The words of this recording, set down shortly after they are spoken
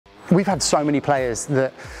We've had so many players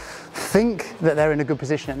that think that they're in a good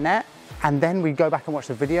position at net, and then we go back and watch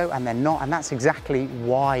the video and they're not, and that's exactly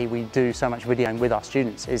why we do so much videoing with our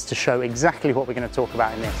students, is to show exactly what we're going to talk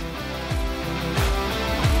about in this.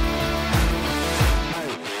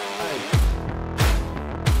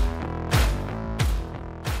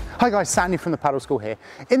 Hi guys, Sandy from the Paddle School here.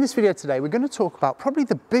 In this video today, we're going to talk about probably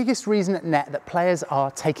the biggest reason at net that players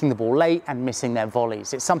are taking the ball late and missing their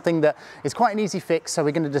volleys. It's something that is quite an easy fix, so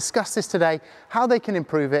we're going to discuss this today, how they can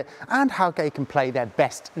improve it and how they can play their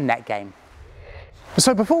best net game.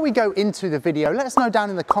 So before we go into the video, let us know down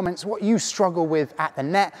in the comments what you struggle with at the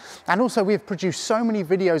net. And also, we've produced so many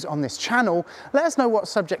videos on this channel. Let us know what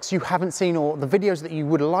subjects you haven't seen or the videos that you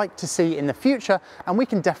would like to see in the future, and we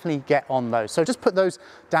can definitely get on those. So just put those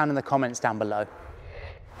down in the comments down below.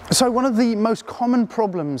 So one of the most common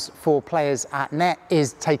problems for players at net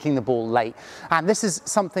is taking the ball late. And this is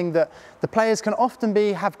something that the players can often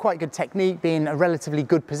have quite good technique, be in a relatively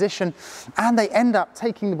good position, and they end up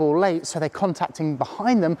taking the ball late, so they're contacting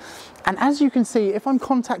behind them. And as you can see, if I'm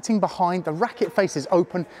contacting behind, the racket face is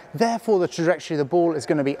open, therefore the trajectory of the ball is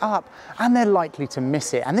going to be up, and they're likely to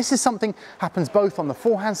miss it. And this is something happens both on the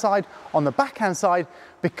forehand side, on the backhand side,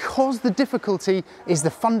 because the difficulty is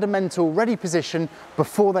the fundamental ready position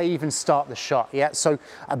before they even start the shot. Yeah, so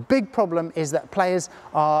a big problem is that players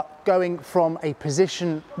are going from a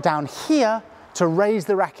position down here to raise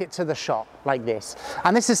the racket to the shot like this.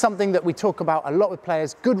 And this is something that we talk about a lot with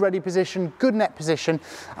players: good ready position, good net position.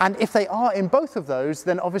 And if they are in both of those,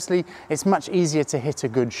 then obviously it's much easier to hit a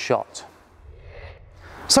good shot.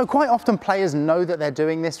 So quite often players know that they're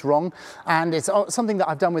doing this wrong, and it's something that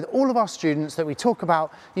I've done with all of our students, that we talk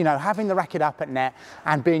about, you know, having the racket up at net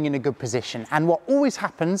and being in a good position. And what always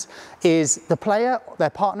happens is the player,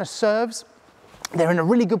 their partner serves, they're in a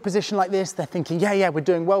really good position like this, they're thinking, yeah, we're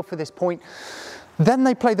doing well for this point. Then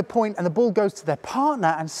they play the point and the ball goes to their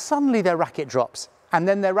partner, and suddenly their racket drops. And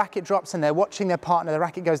then their racket drops and they're watching their partner, the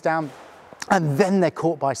racket goes down, and then they're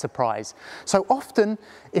caught by surprise. So often,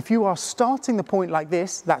 if you are starting the point like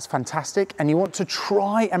this, that's fantastic, and you want to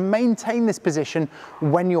try and maintain this position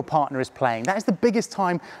when your partner is playing. That is the biggest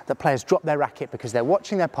time that players drop their racket, because they're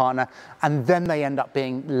watching their partner and then they end up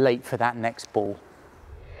being late for that next ball.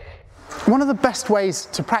 One of the best ways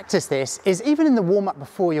to practice this is even in the warm-up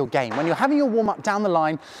before your game. When you're having your warm-up down the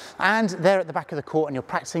line and they're at the back of the court and you're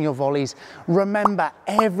practicing your volleys, remember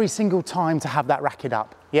every single time to have that racket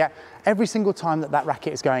up. Yeah, every single time that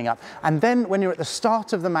racket is going up. And then when you're at the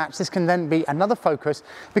start of the match, this can then be another focus,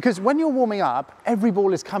 because when you're warming up, every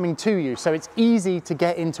ball is coming to you. So it's easy to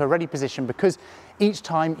get into a ready position because each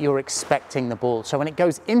time you're expecting the ball. So when it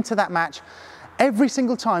goes into that match, every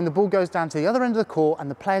single time the ball goes down to the other end of the court and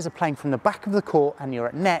the players are playing from the back of the court and you're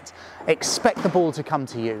at net, expect the ball to come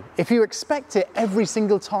to you. If you expect it every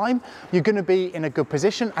single time, you're going to be in a good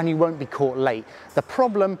position and you won't be caught late. The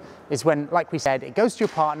problem is when, like we said, it goes to your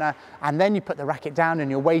partner and then you put the racket down and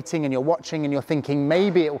you're waiting and you're watching and you're thinking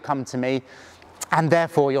maybe it will come to me, and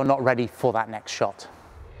therefore you're not ready for that next shot.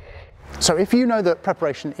 So if you know that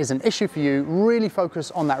preparation is an issue for you, really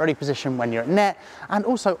focus on that ready position when you're at net. And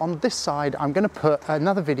also on this side, I'm going to put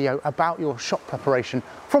another video about your shot preparation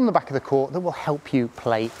from the back of the court that will help you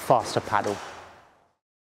play faster paddle.